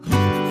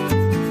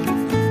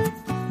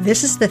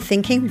This is the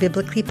Thinking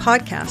Biblically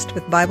podcast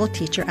with Bible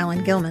teacher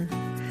Alan Gilman.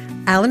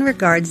 Alan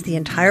regards the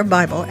entire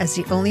Bible as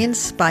the only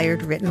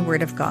inspired written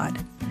Word of God.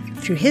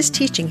 Through his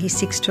teaching, he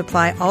seeks to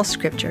apply all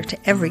Scripture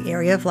to every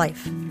area of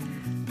life.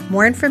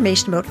 More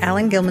information about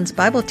Alan Gilman's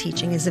Bible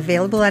teaching is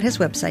available at his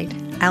website,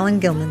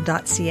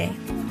 alangilman.ca.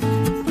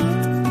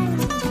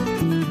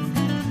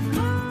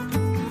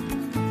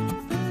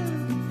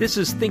 This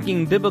is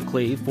Thinking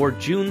Biblically for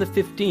June the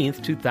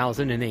 15th,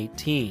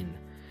 2018.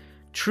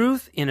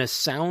 Truth in a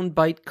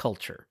soundbite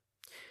culture.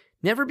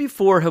 Never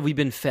before have we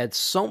been fed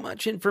so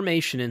much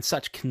information in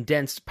such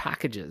condensed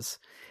packages.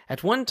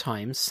 At one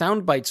time,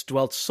 soundbites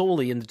dwelt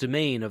solely in the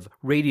domain of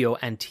radio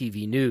and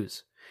TV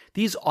news.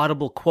 These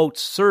audible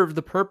quotes serve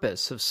the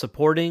purpose of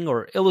supporting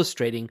or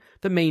illustrating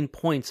the main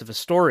points of a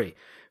story.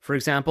 For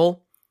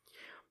example,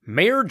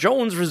 Mayor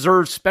Jones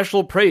reserves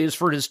special praise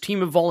for his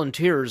team of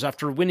volunteers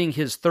after winning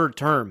his third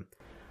term.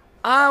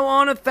 I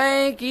want to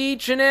thank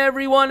each and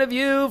every one of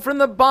you from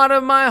the bottom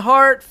of my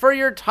heart for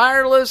your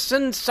tireless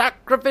and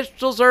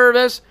sacrificial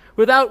service,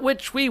 without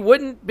which we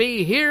wouldn't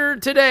be here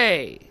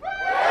today.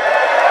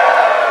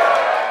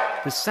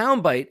 The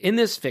soundbite in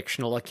this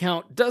fictional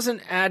account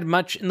doesn't add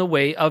much in the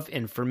way of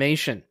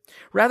information.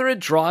 Rather, it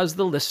draws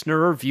the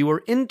listener or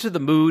viewer into the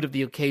mood of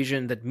the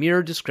occasion that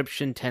mere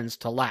description tends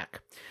to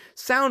lack.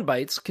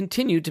 Soundbites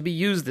continue to be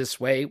used this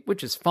way,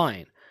 which is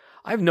fine.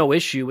 I have no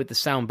issue with the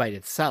soundbite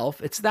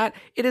itself. It's that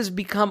it has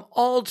become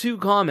all too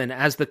common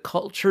as the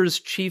culture's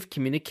chief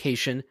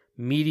communication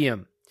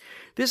medium.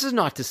 This is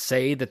not to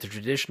say that the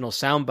traditional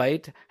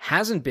soundbite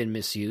hasn't been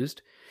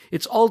misused.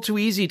 It's all too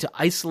easy to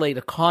isolate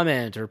a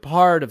comment or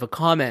part of a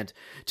comment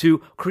to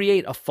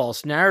create a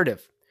false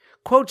narrative.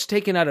 Quotes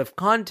taken out of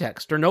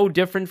context are no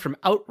different from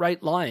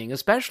outright lying,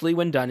 especially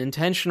when done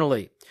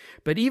intentionally.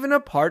 But even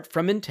apart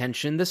from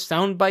intention, the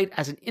soundbite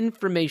as an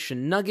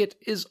information nugget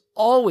is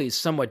always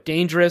somewhat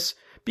dangerous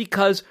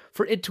because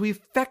for it to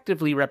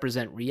effectively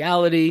represent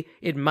reality,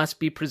 it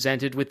must be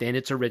presented within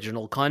its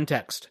original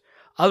context.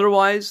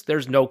 Otherwise,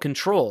 there's no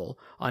control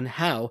on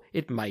how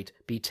it might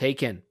be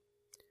taken.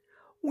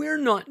 We're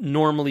not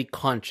normally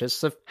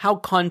conscious of how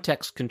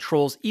context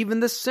controls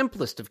even the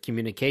simplest of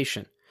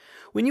communication.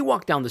 When you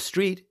walk down the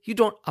street, you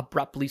don't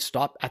abruptly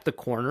stop at the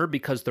corner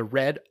because the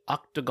red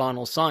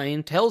octagonal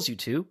sign tells you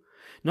to.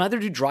 Neither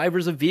do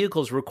drivers of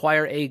vehicles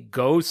require a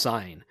go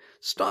sign.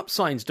 Stop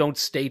signs don't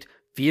state,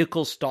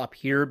 "Vehicle stop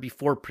here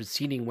before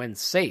proceeding when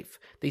safe."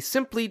 They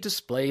simply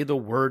display the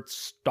word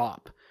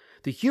stop.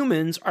 The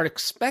humans are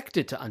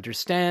expected to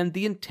understand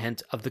the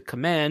intent of the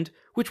command,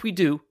 which we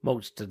do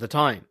most of the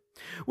time.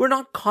 We're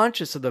not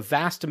conscious of the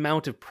vast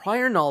amount of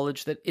prior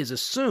knowledge that is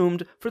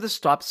assumed for the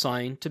stop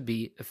sign to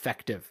be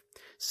effective.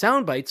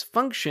 Soundbites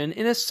function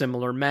in a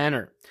similar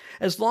manner.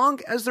 As long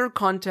as their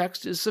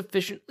context is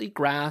sufficiently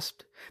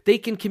grasped, they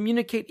can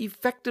communicate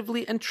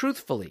effectively and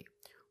truthfully.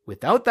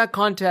 Without that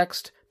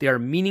context, they are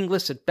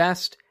meaningless at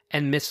best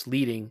and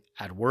misleading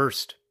at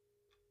worst.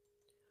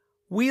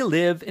 We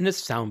live in a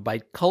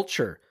soundbite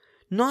culture.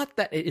 Not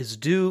that it is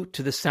due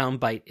to the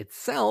soundbite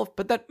itself,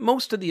 but that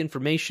most of the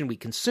information we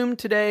consume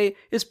today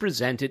is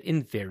presented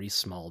in very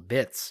small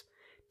bits.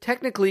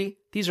 Technically,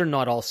 these are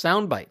not all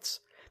soundbites.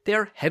 They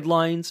are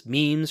headlines,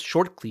 memes,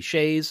 short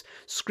cliches,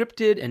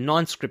 scripted and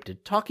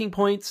non-scripted talking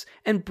points,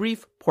 and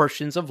brief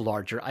portions of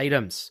larger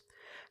items.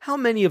 How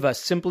many of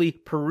us simply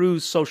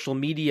peruse social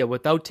media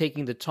without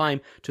taking the time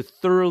to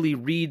thoroughly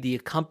read the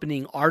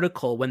accompanying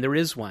article when there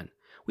is one?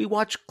 We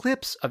watch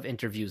clips of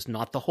interviews,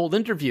 not the whole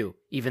interview.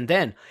 Even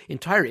then,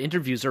 entire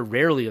interviews are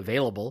rarely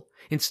available.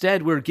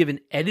 Instead, we're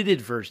given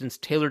edited versions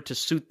tailored to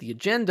suit the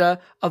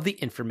agenda of the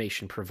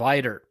information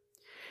provider.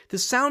 The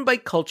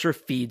soundbite culture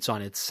feeds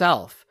on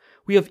itself.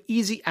 We have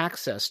easy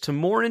access to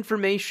more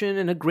information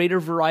and a greater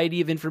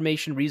variety of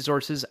information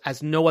resources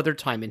as no other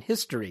time in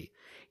history.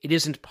 It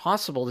isn't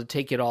possible to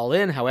take it all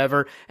in,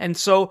 however, and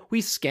so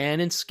we scan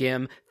and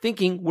skim,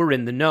 thinking we're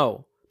in the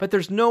know. But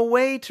there's no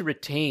way to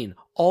retain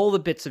all the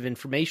bits of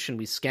information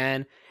we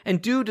scan, and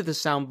due to the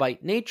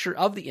soundbite nature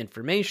of the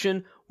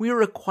information, we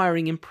are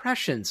acquiring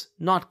impressions,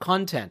 not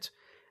content.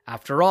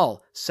 After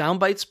all,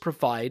 soundbites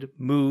provide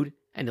mood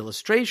and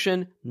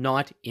illustration,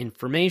 not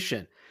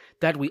information.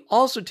 That we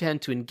also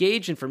tend to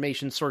engage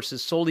information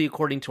sources solely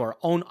according to our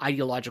own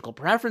ideological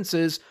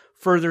preferences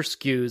further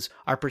skews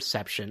our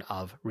perception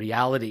of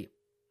reality.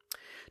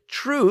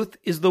 Truth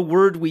is the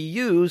word we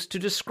use to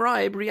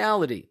describe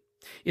reality.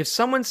 If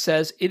someone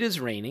says it is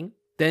raining,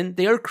 then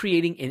they are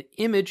creating an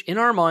image in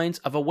our minds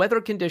of a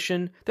weather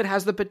condition that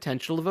has the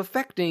potential of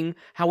affecting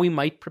how we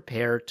might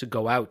prepare to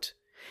go out.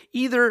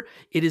 Either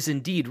it is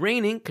indeed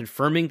raining,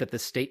 confirming that the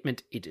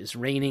statement "it is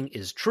raining"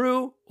 is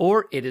true,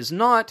 or it is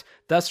not,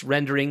 thus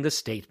rendering the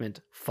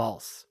statement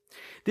false.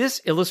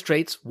 This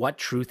illustrates what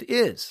truth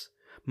is.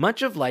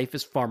 Much of life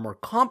is far more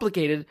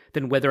complicated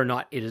than whether or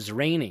not it is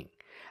raining.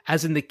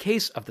 As in the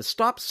case of the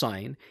stop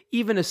sign,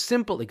 even a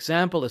simple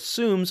example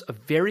assumes a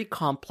very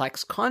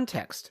complex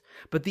context,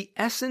 but the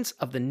essence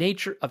of the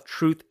nature of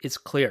truth is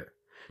clear.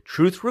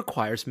 Truth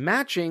requires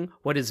matching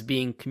what is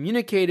being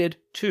communicated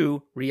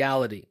to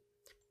reality.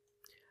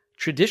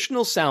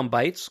 Traditional sound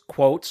bites,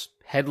 quotes,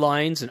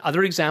 headlines, and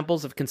other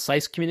examples of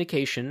concise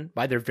communication,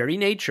 by their very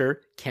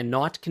nature,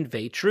 cannot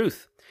convey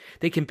truth.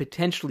 They can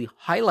potentially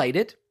highlight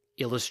it,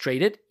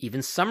 illustrate it,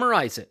 even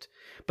summarize it.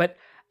 But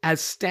as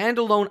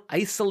standalone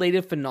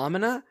isolated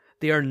phenomena,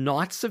 they are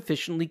not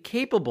sufficiently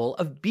capable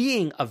of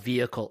being a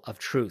vehicle of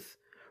truth.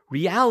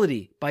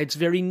 Reality, by its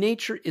very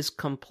nature, is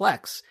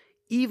complex.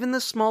 Even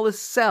the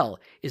smallest cell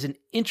is an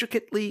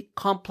intricately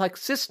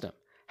complex system.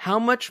 How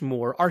much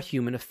more are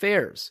human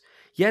affairs?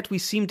 Yet we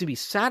seem to be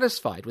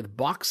satisfied with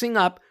boxing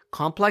up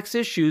complex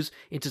issues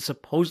into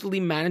supposedly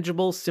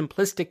manageable,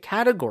 simplistic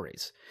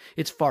categories.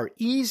 It's far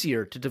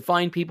easier to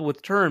define people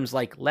with terms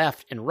like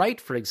left and right,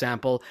 for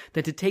example,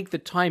 than to take the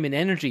time and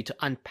energy to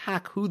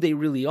unpack who they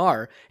really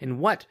are and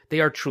what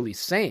they are truly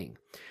saying.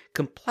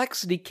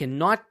 Complexity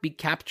cannot be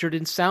captured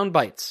in sound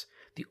bites.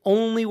 The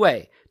only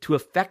way to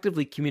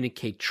effectively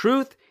communicate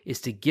truth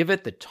is to give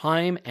it the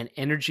time and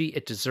energy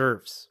it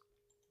deserves.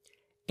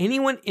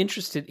 Anyone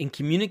interested in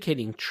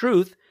communicating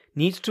truth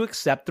needs to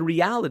accept the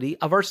reality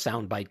of our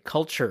soundbite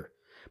culture.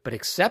 But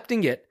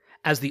accepting it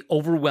as the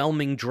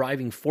overwhelming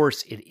driving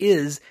force it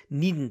is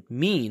needn't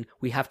mean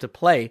we have to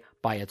play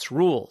by its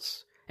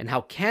rules. And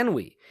how can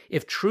we?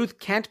 If truth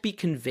can't be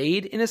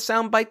conveyed in a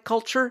soundbite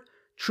culture,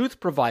 truth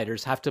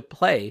providers have to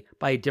play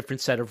by a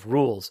different set of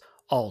rules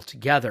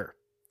altogether.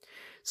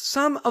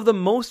 Some of the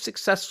most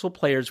successful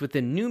players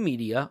within new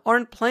media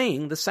aren't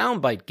playing the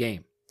soundbite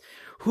game.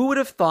 Who would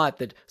have thought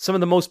that some of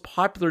the most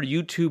popular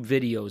YouTube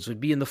videos would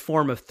be in the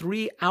form of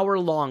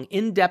 3-hour-long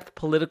in-depth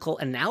political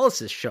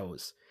analysis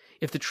shows?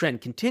 If the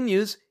trend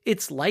continues,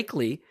 it's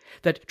likely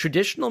that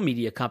traditional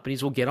media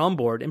companies will get on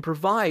board and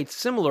provide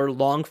similar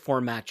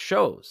long-format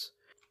shows.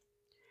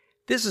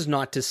 This is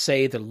not to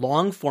say that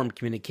long-form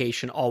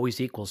communication always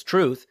equals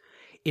truth.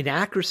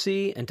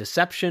 Inaccuracy and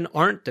deception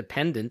aren't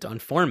dependent on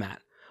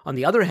format. On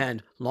the other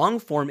hand,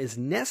 long-form is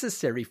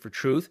necessary for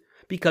truth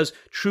because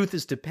truth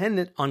is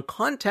dependent on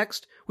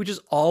context, which is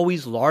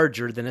always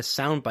larger than a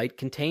soundbite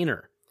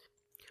container.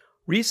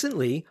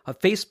 Recently, a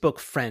Facebook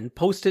friend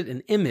posted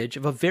an image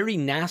of a very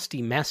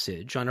nasty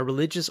message on a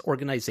religious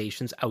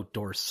organization's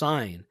outdoor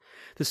sign.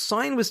 The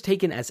sign was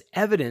taken as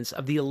evidence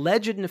of the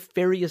alleged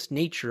nefarious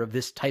nature of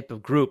this type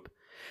of group.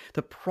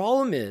 The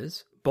problem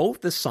is, both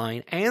the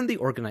sign and the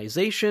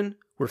organization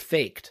were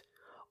faked.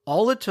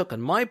 All it took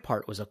on my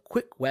part was a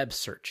quick web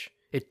search.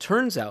 It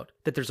turns out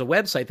that there's a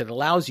website that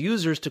allows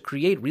users to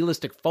create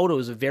realistic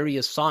photos of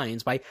various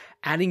signs by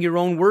adding your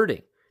own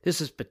wording. This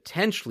is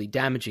potentially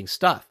damaging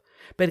stuff,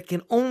 but it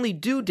can only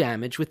do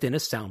damage within a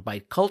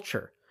soundbite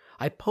culture.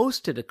 I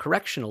posted a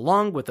correction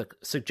along with a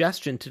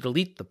suggestion to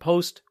delete the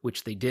post,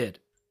 which they did.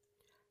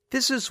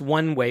 This is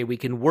one way we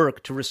can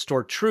work to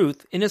restore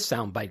truth in a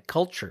soundbite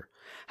culture.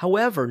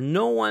 However,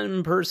 no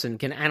one person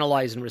can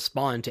analyze and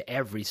respond to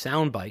every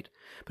soundbite.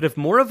 But if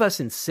more of us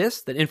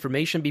insist that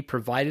information be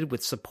provided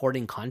with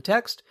supporting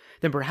context,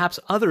 then perhaps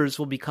others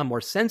will become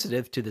more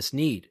sensitive to this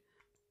need.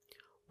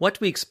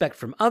 What we expect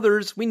from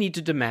others, we need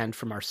to demand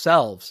from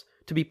ourselves.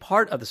 To be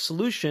part of the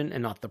solution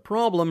and not the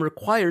problem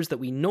requires that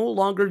we no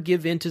longer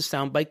give in to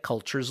soundbite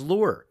culture's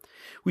lure.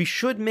 We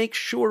should make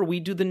sure we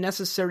do the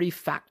necessary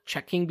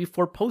fact-checking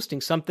before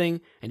posting something,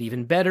 and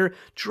even better,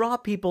 draw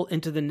people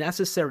into the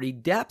necessary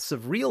depths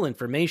of real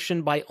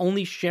information by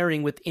only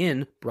sharing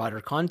within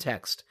broader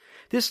context.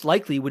 This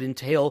likely would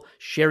entail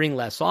sharing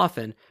less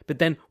often, but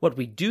then what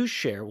we do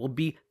share will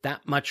be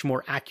that much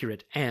more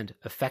accurate and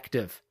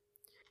effective.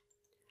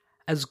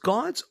 As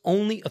God's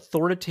only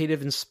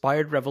authoritative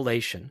inspired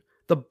revelation,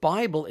 the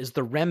Bible is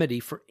the remedy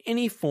for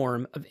any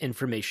form of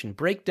information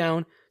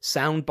breakdown,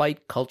 soundbite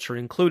culture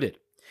included.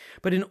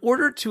 But in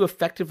order to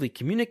effectively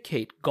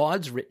communicate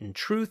God's written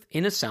truth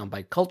in a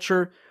soundbite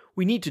culture,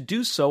 we need to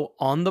do so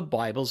on the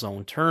Bible's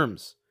own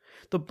terms.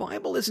 The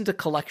Bible isn't a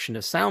collection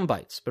of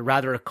soundbites, but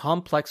rather a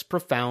complex,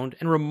 profound,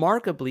 and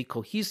remarkably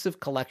cohesive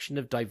collection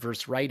of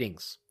diverse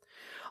writings.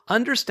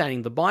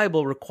 Understanding the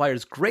Bible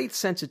requires great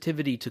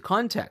sensitivity to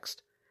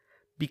context.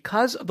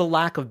 Because of the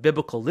lack of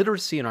biblical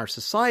literacy in our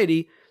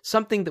society,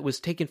 something that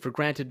was taken for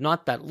granted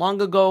not that long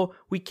ago,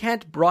 we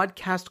can't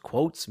broadcast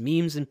quotes,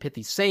 memes, and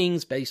pithy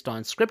sayings based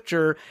on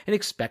scripture and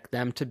expect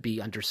them to be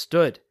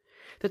understood.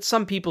 That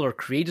some people are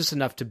courageous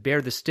enough to bear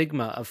the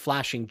stigma of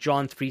flashing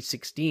John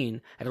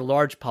 3:16 at a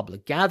large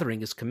public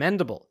gathering is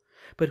commendable.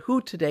 But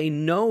who today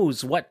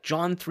knows what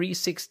John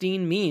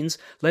 3:16 means,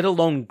 let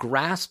alone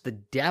grasp the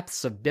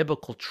depths of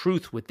biblical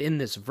truth within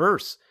this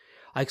verse?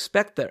 I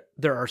expect that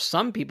there are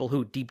some people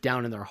who deep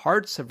down in their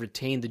hearts have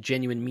retained the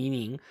genuine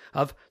meaning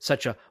of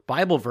such a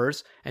Bible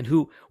verse and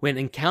who, when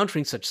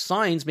encountering such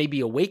signs, may be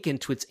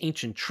awakened to its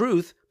ancient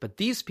truth, but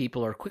these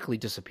people are quickly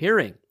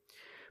disappearing.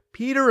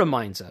 Peter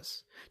reminds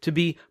us to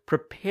be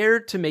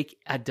prepared to make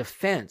a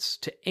defense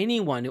to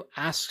anyone who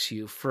asks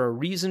you for a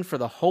reason for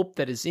the hope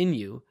that is in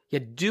you,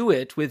 yet do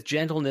it with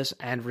gentleness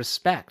and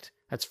respect.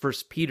 That's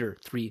 1 Peter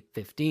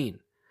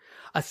 3:15.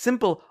 A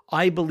simple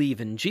 "I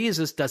believe in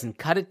Jesus" doesn't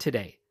cut it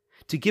today.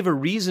 To give a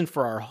reason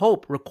for our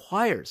hope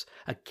requires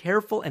a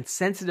careful and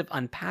sensitive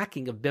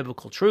unpacking of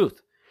biblical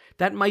truth.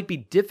 That might be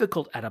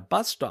difficult at a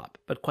bus stop,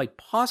 but quite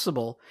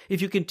possible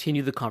if you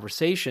continue the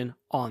conversation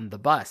on the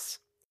bus.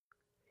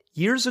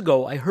 Years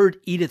ago, I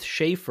heard Edith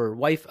Schaeffer,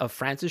 wife of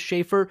Francis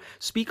Schaeffer,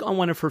 speak on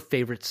one of her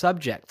favorite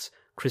subjects,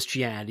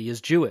 Christianity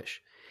is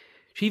Jewish.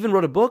 She even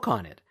wrote a book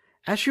on it.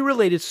 As she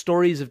related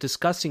stories of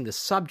discussing the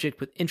subject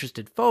with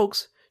interested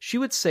folks, she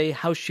would say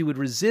how she would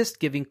resist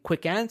giving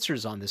quick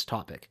answers on this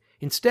topic.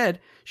 Instead,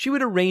 she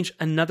would arrange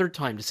another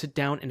time to sit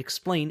down and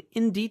explain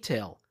in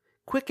detail.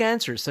 Quick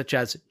answers such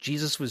as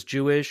Jesus was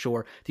Jewish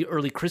or the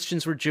early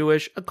Christians were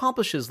Jewish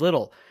accomplishes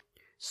little.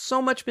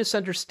 So much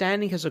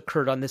misunderstanding has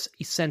occurred on this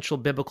essential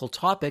biblical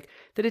topic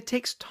that it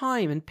takes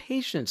time and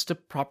patience to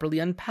properly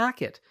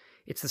unpack it.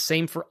 It's the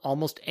same for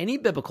almost any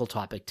biblical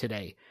topic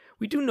today.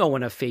 We do no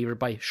one a favor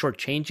by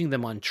shortchanging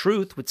them on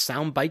truth with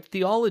soundbite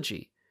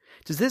theology.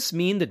 Does this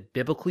mean that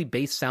biblically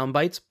based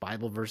soundbites,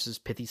 Bible verses,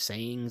 pithy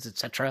sayings,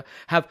 etc.,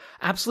 have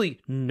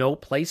absolutely no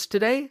place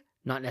today?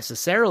 Not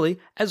necessarily,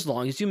 as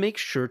long as you make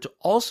sure to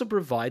also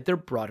provide their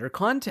broader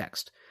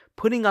context.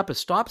 Putting up a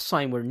stop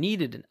sign where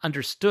needed and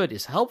understood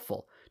is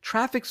helpful.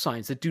 Traffic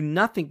signs that do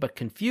nothing but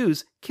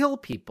confuse kill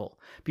people.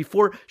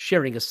 Before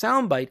sharing a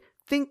soundbite,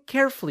 think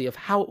carefully of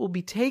how it will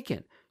be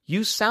taken.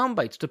 Use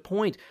soundbites to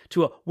point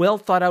to a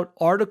well-thought-out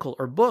article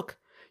or book.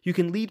 You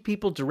can lead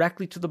people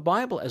directly to the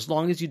Bible as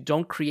long as you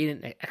don't create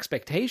an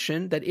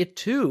expectation that it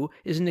too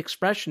is an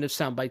expression of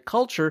soundbite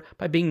culture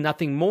by being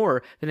nothing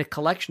more than a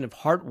collection of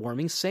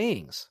heartwarming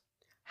sayings.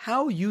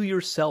 How you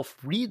yourself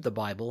read the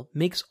Bible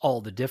makes all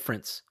the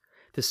difference.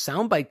 The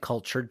soundbite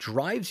culture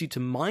drives you to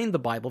mine the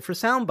Bible for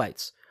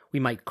soundbites.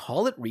 We might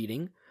call it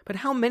reading, but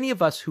how many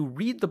of us who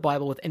read the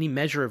Bible with any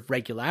measure of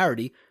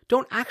regularity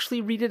don't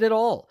actually read it at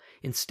all?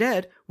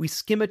 Instead, we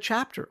skim a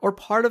chapter or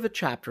part of a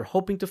chapter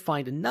hoping to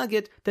find a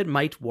nugget that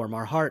might warm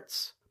our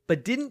hearts.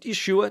 But didn't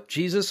Yeshua,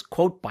 Jesus,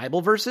 quote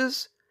Bible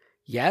verses?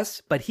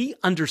 Yes, but he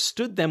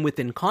understood them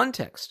within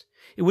context.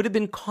 It would have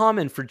been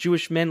common for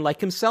Jewish men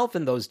like himself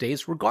in those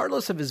days,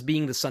 regardless of his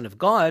being the Son of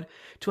God,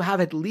 to have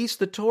at least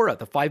the Torah,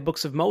 the 5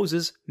 books of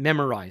Moses,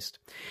 memorized.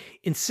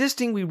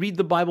 Insisting we read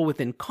the Bible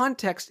within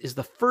context is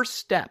the first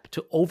step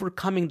to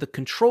overcoming the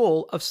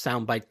control of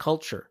soundbite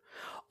culture.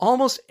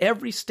 Almost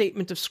every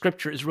statement of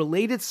Scripture is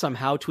related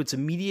somehow to its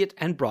immediate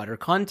and broader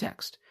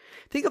context.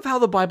 Think of how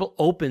the Bible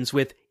opens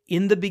with,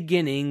 "In the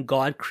beginning,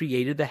 God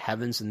created the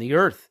heavens and the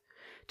earth."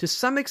 To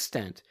some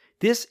extent,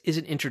 this is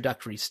an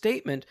introductory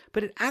statement,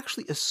 but it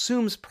actually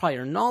assumes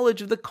prior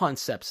knowledge of the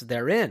concepts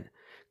therein.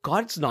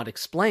 God's not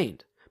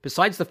explained.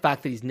 Besides the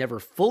fact that he's never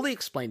fully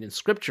explained in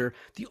Scripture,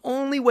 the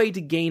only way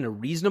to gain a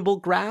reasonable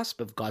grasp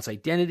of God's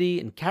identity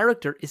and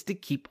character is to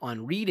keep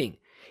on reading.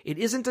 It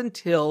isn't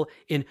until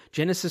in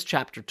Genesis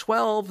chapter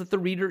 12 that the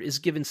reader is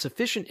given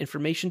sufficient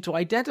information to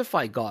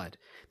identify God.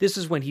 This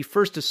is when he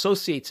first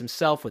associates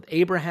himself with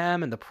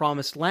Abraham and the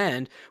promised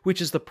land,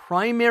 which is the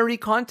primary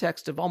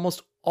context of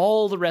almost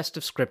all the rest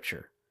of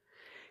Scripture.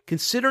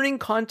 Considering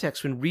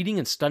context when reading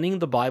and studying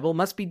the Bible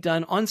must be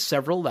done on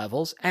several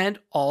levels and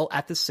all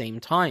at the same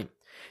time.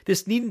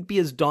 This needn't be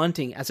as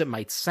daunting as it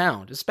might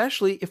sound,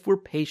 especially if we're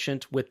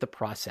patient with the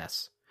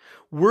process.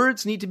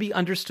 Words need to be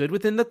understood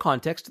within the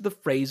context of the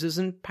phrases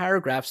and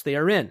paragraphs they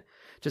are in.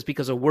 Just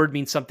because a word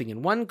means something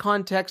in one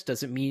context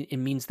doesn't mean it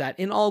means that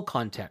in all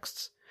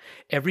contexts.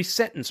 Every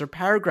sentence or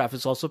paragraph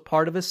is also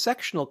part of a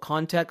sectional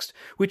context,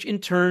 which in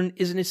turn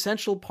is an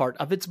essential part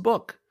of its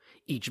book.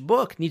 Each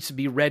book needs to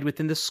be read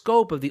within the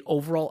scope of the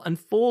overall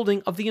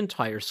unfolding of the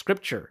entire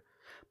Scripture.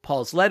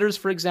 Paul's letters,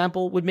 for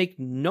example, would make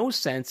no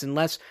sense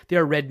unless they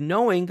are read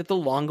knowing that the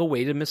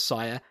long-awaited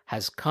Messiah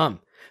has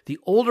come. The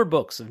older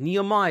books of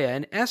Nehemiah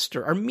and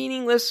Esther are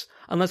meaningless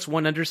unless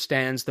one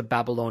understands the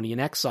Babylonian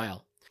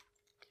exile.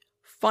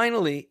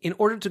 Finally, in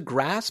order to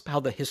grasp how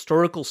the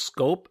historical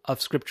scope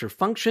of Scripture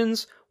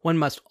functions, one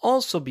must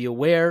also be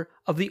aware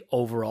of the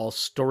overall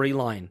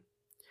storyline.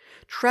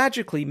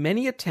 Tragically,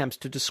 many attempts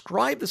to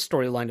describe the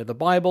storyline of the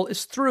Bible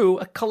is through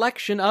a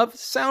collection of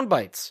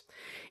soundbites.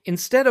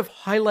 Instead of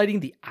highlighting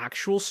the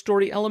actual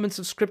story elements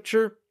of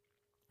Scripture,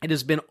 it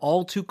has been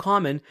all too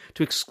common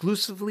to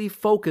exclusively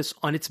focus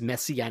on its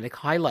messianic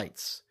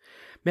highlights.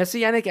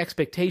 Messianic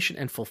expectation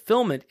and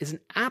fulfillment is an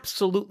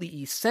absolutely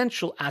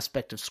essential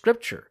aspect of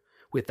Scripture.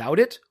 Without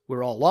it,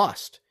 we're all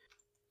lost.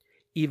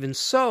 Even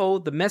so,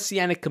 the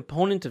messianic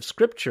component of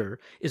Scripture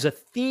is a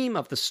theme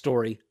of the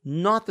story,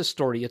 not the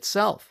story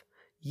itself.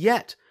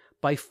 Yet,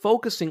 by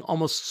focusing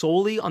almost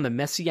solely on the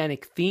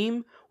messianic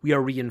theme, we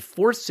are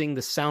reinforcing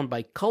the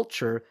soundbite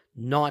culture,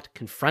 not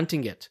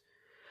confronting it.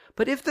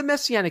 But if the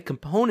messianic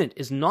component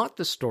is not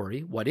the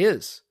story, what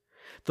is?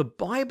 The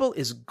Bible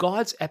is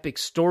God's epic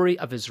story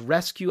of his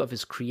rescue of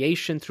his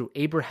creation through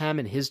Abraham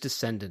and his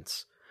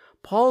descendants.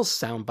 Paul's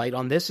soundbite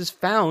on this is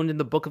found in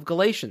the book of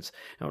Galatians.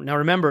 Now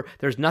remember,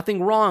 there's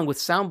nothing wrong with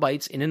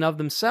soundbites in and of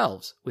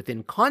themselves.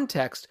 Within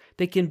context,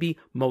 they can be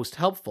most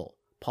helpful.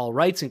 Paul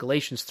writes in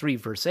Galatians 3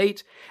 verse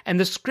 8, "And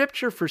the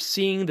Scripture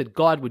foreseeing that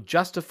God would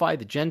justify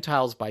the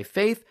Gentiles by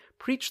faith,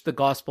 preached the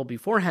gospel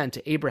beforehand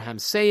to Abraham,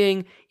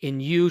 saying, 'In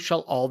you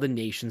shall all the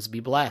nations be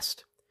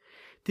blessed.'"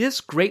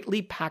 This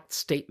greatly packed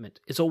statement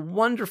is a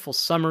wonderful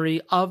summary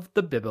of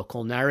the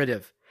biblical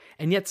narrative,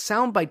 and yet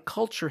soundbite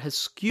culture has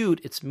skewed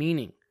its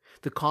meaning.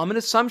 The common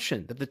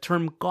assumption that the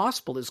term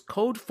gospel is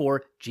code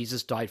for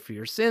Jesus died for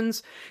your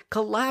sins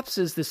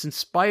collapses this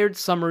inspired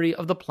summary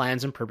of the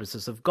plans and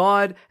purposes of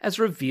God as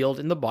revealed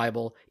in the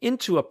Bible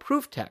into a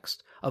proof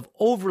text of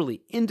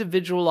overly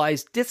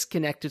individualized,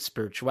 disconnected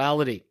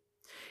spirituality.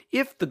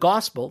 If the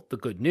gospel, the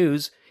good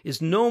news,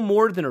 is no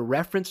more than a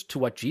reference to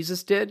what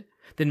Jesus did,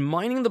 then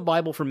mining the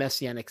Bible for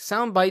messianic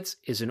sound bites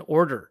is in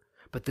order.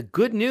 But the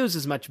good news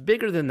is much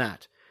bigger than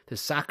that. The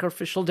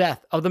sacrificial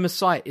death of the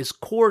Messiah is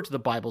core to the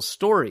Bible's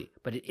story,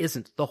 but it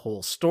isn't the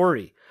whole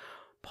story.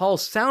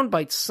 Paul's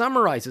soundbite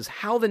summarizes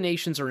how the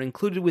nations are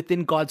included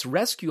within God's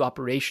rescue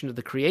operation of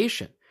the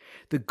creation.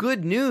 The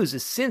good news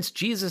is since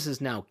Jesus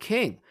is now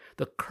king,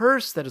 the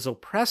curse that has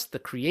oppressed the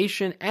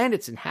creation and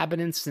its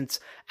inhabitants since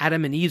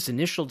Adam and Eve's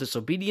initial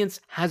disobedience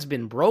has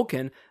been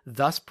broken,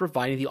 thus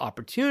providing the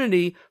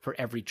opportunity for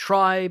every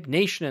tribe,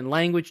 nation, and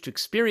language to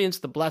experience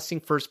the blessing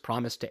first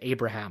promised to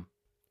Abraham.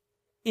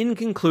 In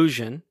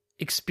conclusion,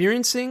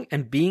 experiencing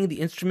and being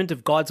the instrument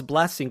of God's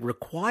blessing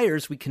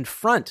requires we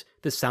confront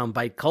the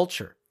soundbite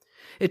culture.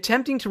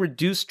 Attempting to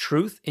reduce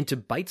truth into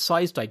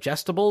bite-sized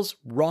digestibles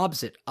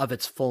robs it of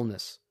its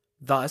fullness.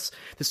 Thus,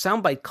 the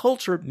soundbite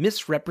culture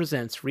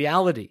misrepresents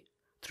reality.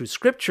 Through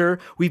Scripture,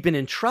 we've been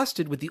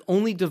entrusted with the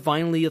only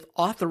divinely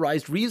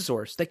authorized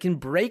resource that can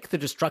break the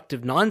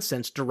destructive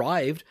nonsense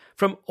derived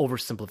from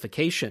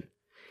oversimplification.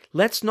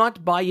 Let's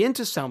not buy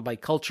into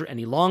soundbite culture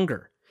any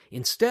longer.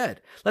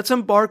 Instead, let's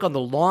embark on the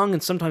long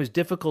and sometimes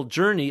difficult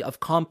journey of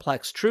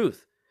complex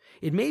truth.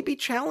 It may be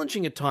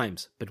challenging at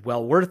times, but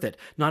well worth it,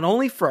 not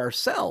only for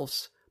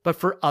ourselves, but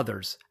for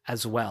others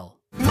as well.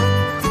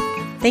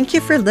 Thank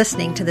you for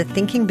listening to the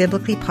Thinking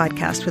Biblically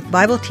podcast with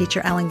Bible teacher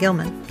Alan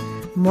Gilman.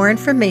 More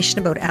information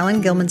about Alan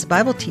Gilman's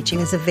Bible teaching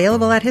is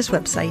available at his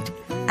website,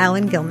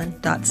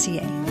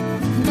 alangilman.ca.